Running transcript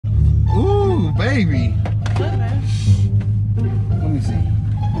baby. Let me see.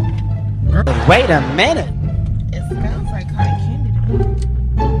 Girl. Wait a minute. It smells like cotton candy to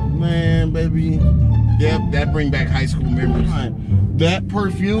me. Man, baby. Yep, that bring back high school memories. That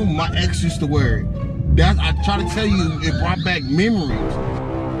perfume, my ex used to wear it. That I try to tell you, it brought back memories.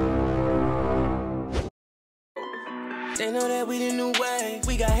 They know that we the new wave.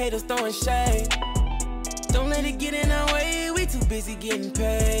 We got haters throwing shade. Don't let it get in our way. We too busy getting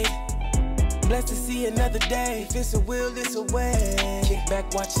paid. Blessed to see another day. If it's a will, it's a way. Kick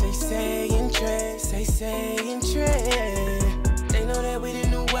back, watch SaySay and Trey. SaySay and Trey. They know that we the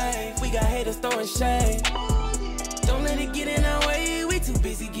new wave. We got haters throwing shade. Don't let it get in our way. We too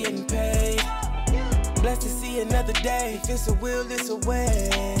busy getting paid. Blessed to see another day. If it's a will, it's a way.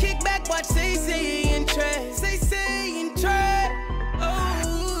 Kick back, watch SaySay and Trey. SaySay and Trey.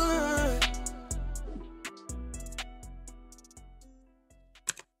 Oh.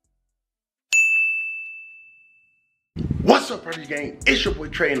 What's up, Party Gang? It's your boy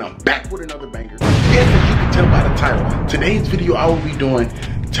Trey, and I'm back with another banger. And as you can tell by the title, today's video I will be doing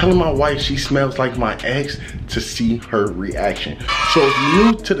telling my wife she smells like my ex to see her reaction. So if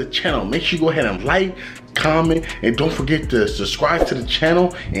you're new to the channel, make sure you go ahead and like, comment, and don't forget to subscribe to the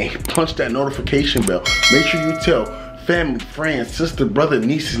channel and punch that notification bell. Make sure you tell family, friends, sister, brother,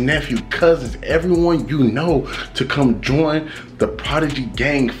 nieces, nephew, cousins, everyone you know to come join the Prodigy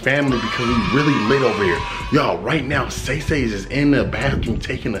Gang family because we really lit over here. Y'all, right now, SaySay is in the bathroom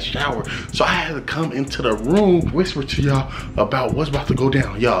taking a shower. So I had to come into the room, whisper to y'all about what's about to go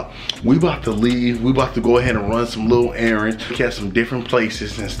down. Y'all, we about to leave. We about to go ahead and run some little errands. We got some different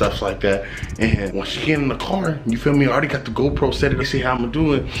places and stuff like that. And when she get in the car, you feel me? I already got the GoPro set to see how I'm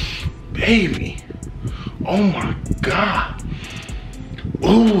doing. Baby. Oh my God.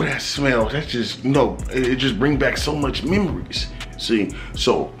 Oh, that smell. That just, it just brings back so much memories. See,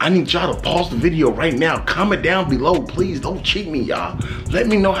 so I need y'all to pause the video right now. Comment down below, please. Don't cheat me, y'all. Let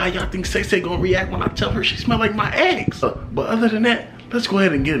me know how y'all think SaySay gonna react when I tell her she smell like my ex. But other than that, let's go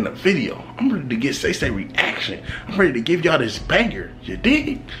ahead and get in the video. I'm ready to get SaySay reaction. I'm ready to give y'all this banger. You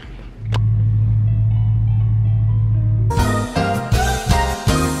dig?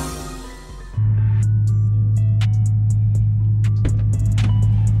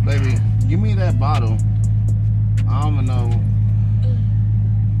 Baby, give me that bottle. I don't even know.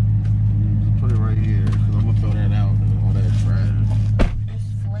 Just put it right here, because I'm going to throw that out and all that trash. It's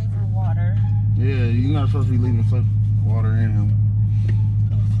flavored water. Yeah, you're not supposed to be leaving flavor water in him.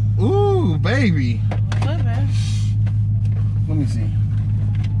 Ooh, baby. Okay. Let me see.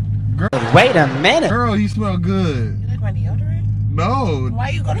 Girl, Wait a minute. girl, you smell good. You like my deodorant? No. Why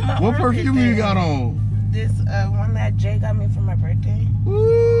you go to my What birthday perfume you thing? got on? This one that Jay got me for my birthday.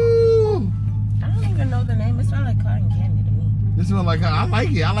 Ooh. I don't even know the name. It smells like cotton candy to me. This smells like, I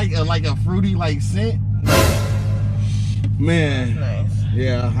like it. I like a fruity like scent. Man. Nice.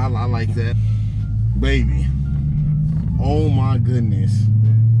 Yeah, I like that. Baby. Oh my goodness.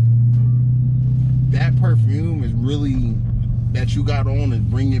 That perfume is really, that you got on is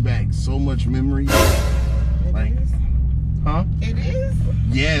bringing back so much memory. Like, It is? huh? It is?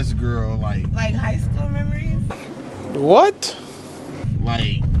 Yes, girl. Like High school memories? What?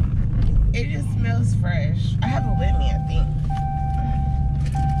 Like. It just smells fresh. I have it with me, I think.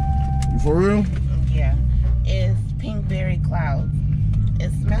 For real? Yeah. It's pink berry clouds.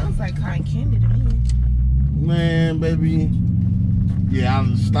 It smells like cotton candy to me. Man, baby. Yeah,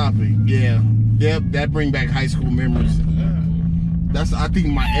 I'll stop it. Yeah. Yep, that bring back high school memories. That's, I think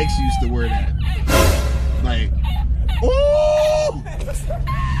my ex used to wear that. Like, ooh!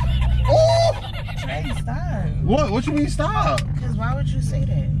 Ooh! Trey, stop. What you mean stop? Because why would you say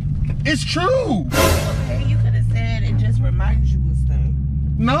that? It's true. Okay, you could have said it just reminds you of stuff.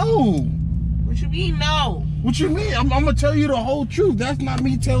 No. What you mean, no? What you mean? I'm gonna tell you the whole truth. That's not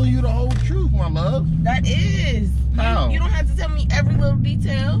me telling you the whole truth, my love. That is. How? You don't have to tell me every little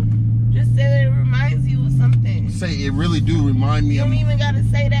detail. Just say that it reminds you of something. Say it really do remind me You of. don't even gotta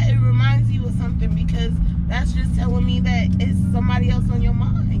say that it reminds you of something because that's just telling me that it's somebody else on your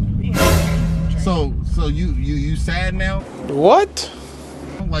mind. You being crazy. So you sad now? What?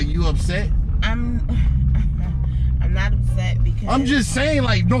 Like you upset? I'm not upset because I'm just saying,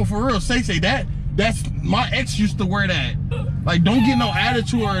 like, no, for real, SaySay, that's my ex used to wear that. Like, don't get no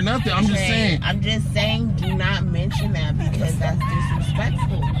attitude or nothing. I'm just saying. I'm just saying, do not mention that because that's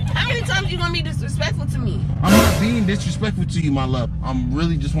disrespectful. How many times you gonna be disrespectful to me? I'm not being disrespectful to you, my love. I'm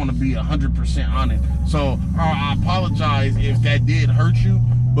really just want to be 100% honest. So I apologize if that did hurt you,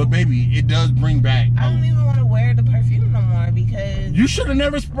 but baby, it does bring back. I don't even want to the perfume no more because You should have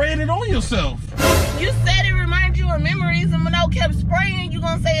never sprayed it on yourself. you said it reminds you doing memories, and when I kept spraying, you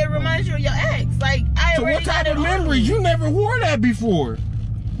gonna say it reminds you of your ex. Like, I So already what type got of it on memories? me. You never wore that before.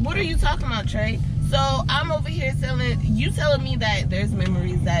 What are you talking about, Trey? So I'm over here telling me that there's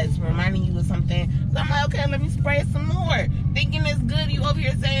memories that's reminding you of something. So I'm like, okay, let me spray it some more. Thinking it's good. You over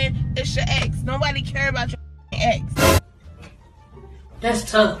here saying it's your ex. Nobody care about your ex.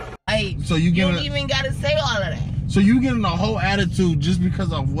 That's tough. Like, So you don't getting even gotta say all of that. So you getting a whole attitude just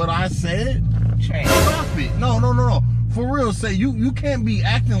because of what I said? Trey. Stop it. No. For real, say you can't be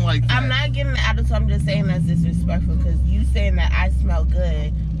acting like that. I'm not getting the attitude. I'm just saying that's disrespectful because you saying that I smell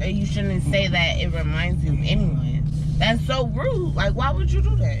good, and you shouldn't say that it reminds you of anyone. That's so rude. Like, why would you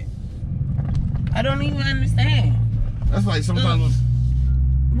do that? I don't even understand. That's like sometimes.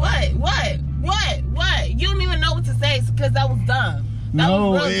 What? You don't even know what to say because that was dumb. That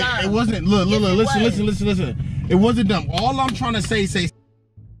No, was real dumb. it wasn't. Look, Yes, it listen. was. It wasn't dumb. All I'm trying to say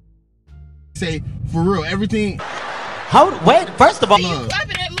for real. Everything. Wait, first of all, You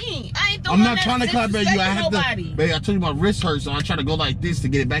clapping at me. I ain't the I'm one not that's trying to clap at you. I have nobody. to. Babe, I told you my wrist hurts, so I try to go like this to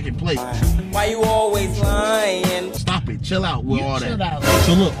get it back in place. Why you always lying? Stop it. Chill out with You all chilled that. out.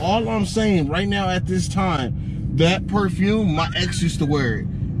 So look, all I'm saying right now at this time, that perfume, my ex used to wear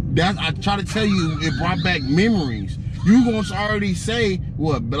it. That I try to tell you, it brought back memories. You gonna already say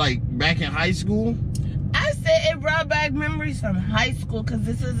what? Like back in high school? I said it brought back memories from high school because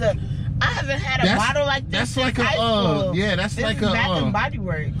I haven't had a bottle like this That's like since a high school. yeah. That's This like is a Bath and Body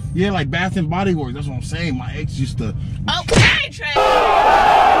Works. yeah, like Bath and Body Works. That's what I'm saying. My ex used to. Okay, Trey.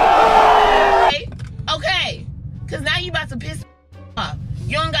 Okay, because now you about to piss me off.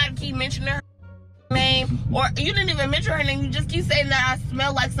 You don't gotta keep mentioning her name, or you didn't even mention her name. You just keep saying that I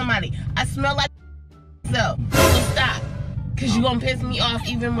smell like somebody. I smell like myself. So stop, because you gonna piss me off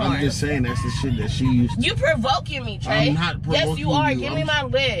even more. I'm just saying that's the shit that she used to. You provoking me, Trey. I'm not Yes, provoking you are. you. Give me my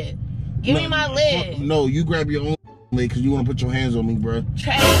lid. Give me my lid. No, you grab your own lid because you want to put your hands on me, bro.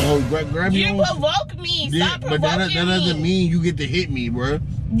 Trey, No, grab your you own. provoke me. Yeah, Stop but provoking that doesn't me. mean you get to hit me, bro.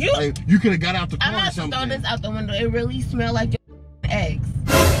 You, Like, you could have got out the car I'm or not to something. throw this out the window. It really smelled like your eggs.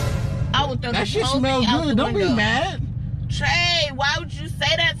 I would throw That this shit whole smells thing out good. the Don't window. be mad. Trey, why would you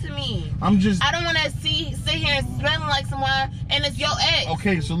say that to me? I'm just. I don't want to sit here and smelling like someone, and it's your ex.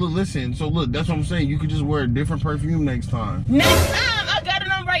 Okay, so look, listen. So look, that's what I'm saying. You could just wear a different perfume next time. Next time, I got it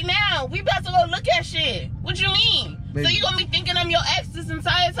on right now. We about to go look at shit. What you mean? Baby. So you gonna be thinking I'm your ex this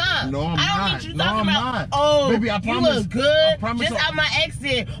entire time? No, I'm I don't not. need you No, talking I'm about. not. Oh, Baby, I promise. You look good. I promise Just how my ex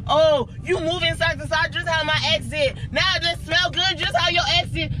did. Oh, you moving side to side just how my ex did. Now I just smell good just how your ex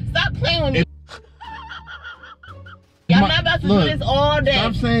did. Stop playing with me. I'm not about to do this all day.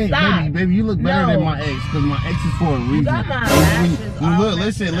 Stop saying, Stop. baby, you look better No. than my ex, because my ex is for a reason. got my lashes all Look,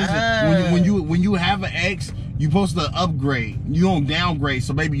 listen. messed When you have an ex, you supposed to upgrade. You don't downgrade.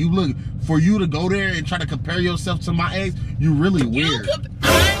 So, baby, you look, for you to go there and try to compare yourself to my ex, you really weird.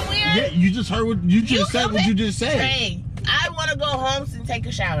 I'm weird. Yeah, you just heard what you just said. What you just said. Trey, I want to go home and take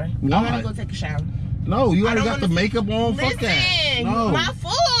a shower. Why? I want to go take a shower. No, you I already don't got the wanna- makeup on. Fuck Listen, that. No. my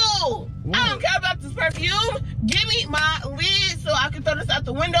food. What? I don't care about this perfume. Give me my lid so I can throw this out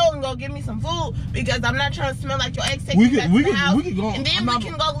the window and go get me some food because I'm not trying to smell like your ex. Take We me could- back we to the could- house, we could go- and then I'm we not-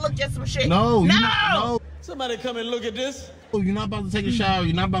 can go look at some shit. No, no. Somebody come and look at this. You're not about to take a shower.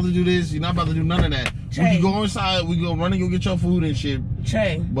 You're not about to do this. You're not about to do none of that. Trey. We can go inside. We can go run and go get your food and shit.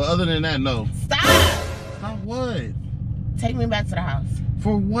 Trey, But other than that, no. stop. Not what? Take me back to the house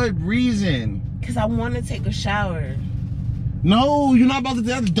For what reason? because I want to take a shower. No, you're not about to do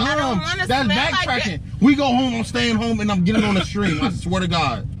that. That's dumb. I don't wanna That's smell like backtracking. it. We go home. I'm staying home and I'm getting on the stream. I swear to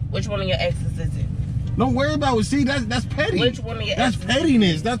God. Which one of your exes is it? Don't worry about it. See, that's petty. Which one of your That's exes?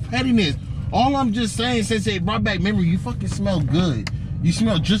 pettiness. That's pettiness. All I'm just saying, since it brought back memory, you fucking smell good. You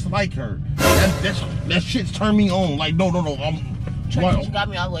smell just like her. That shit's turned me on. Like, no. Trey, you got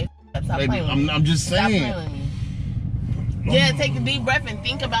me all the way. Stop Baby, playing with me. I'm just Stop saying. playing with me. Yeah, take a deep breath and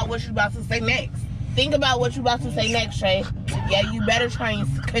think about what you're about to say next. Think about what you're about to say next, Trey. Yeah, you better try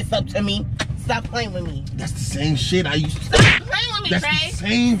and kiss up to me. Stop playing with me. That's the same shit I used to. Stop playing with me, That's Trey. the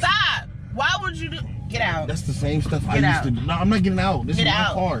same. Stop. Why would you do? Get out. That's the same stuff I Get used out. to do. No, I'm not getting out. This Get is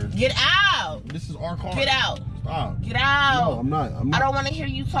out. my car. Get out. This is our car. Get out. Stop. Get out. No, I'm not. I don't want to hear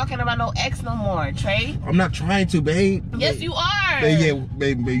you talking about no ex no more, Trey. I'm not trying to, babe. Yes, you are. Yeah,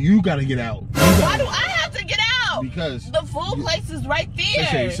 baby, you gotta get out. Why do I have to get out? Because the food place is right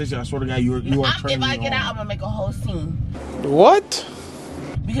there. Sissy, I swear to God, you are turning If I me get on. out, I'm gonna make a whole scene. What?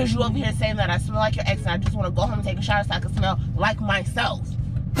 Because you over here saying that I smell like your ex and I just want to go home and take a shower so I can smell like myself.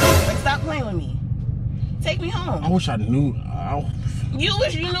 Like, stop playing with me. Take me home. I wish I knew. You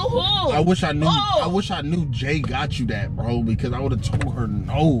wish you knew who? I wish I knew. Who? I wish I knew Jay got you that, bro. Because I would have told her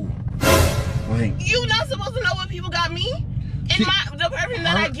no. Like, you not supposed to know what people got me. And the person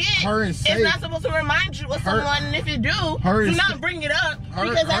that I get is not supposed to remind you of someone, and if you do not bring it up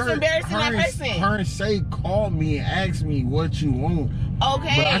because that's embarrassing that person. Her and Say called me and asked me what you want.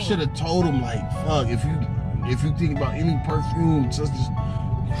 Okay. But I should have told him, like, fuck, if you think about any perfume, just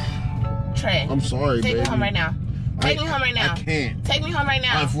Trey, I'm sorry, take baby. me home right now. Take me home right now. I can't. Take me home right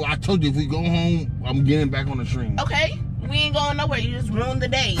now. I told you, if we go home, I'm getting back on the stream. Okay? We ain't going nowhere. You just ruined the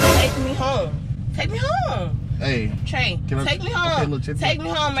day. Take me home. Take me home. Hey. Trey, take me home. Okay, look, take me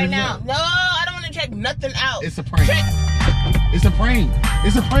home right now. No, I don't want to check nothing out. It's a prank. Trey. It's a prank.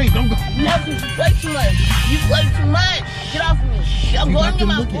 It's a prank. Don't go. No, you play too much. You play too much. Get off of me. I'm going in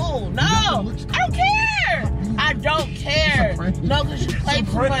my pool. No, I don't care. I don't care. No, because you play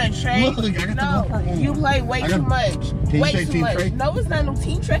too much, Trey. No, you play way too much. Way too much. No, it's not no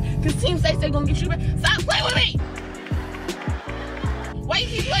team Trey. Because Team SaySay gonna get you back. Stop playing with me. Why you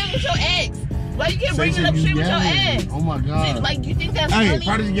keep playing with your ex? Why you keep bringing up shit with your ex? Oh my God. Like, you think that's funny? Hey,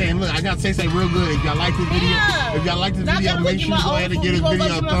 part of the game. Look, I got SaySay real good. If y'all like this video, make sure you go ahead and get his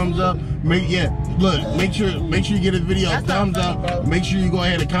video a thumbs up. Make sure you get his video a thumbs up. Make sure you go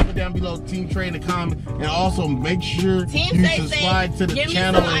ahead and comment down below Team Trey in the comment, and also make sure you subscribe to the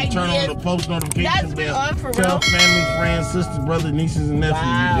channel and turn on the post notification bell. Tell family, friends, sisters, brothers, nieces, and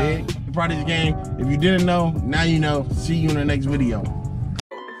nephews. You dig? Part of the game. If you didn't know, now you know. See you in the next video.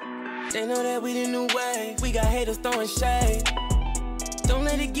 They know that we the new way. We got haters throwing shade. Don't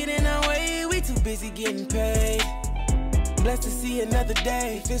let it get in our way. We too busy getting paid. Blessed to see another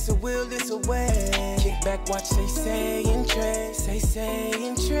day. If it's a will, it's a way. Kick back, watch SaySay and Trey. SaySay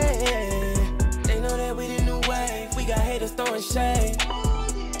and Trey. They know that we the new way. We got haters throwing shade.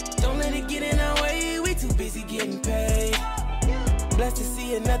 Don't let it get in our way. We too busy getting paid. Blessed to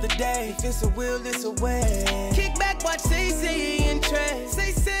see another day. If it's a will, it's a way. Kick back, watch SaySay and Trey.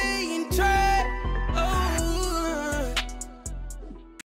 SaySay and Trey.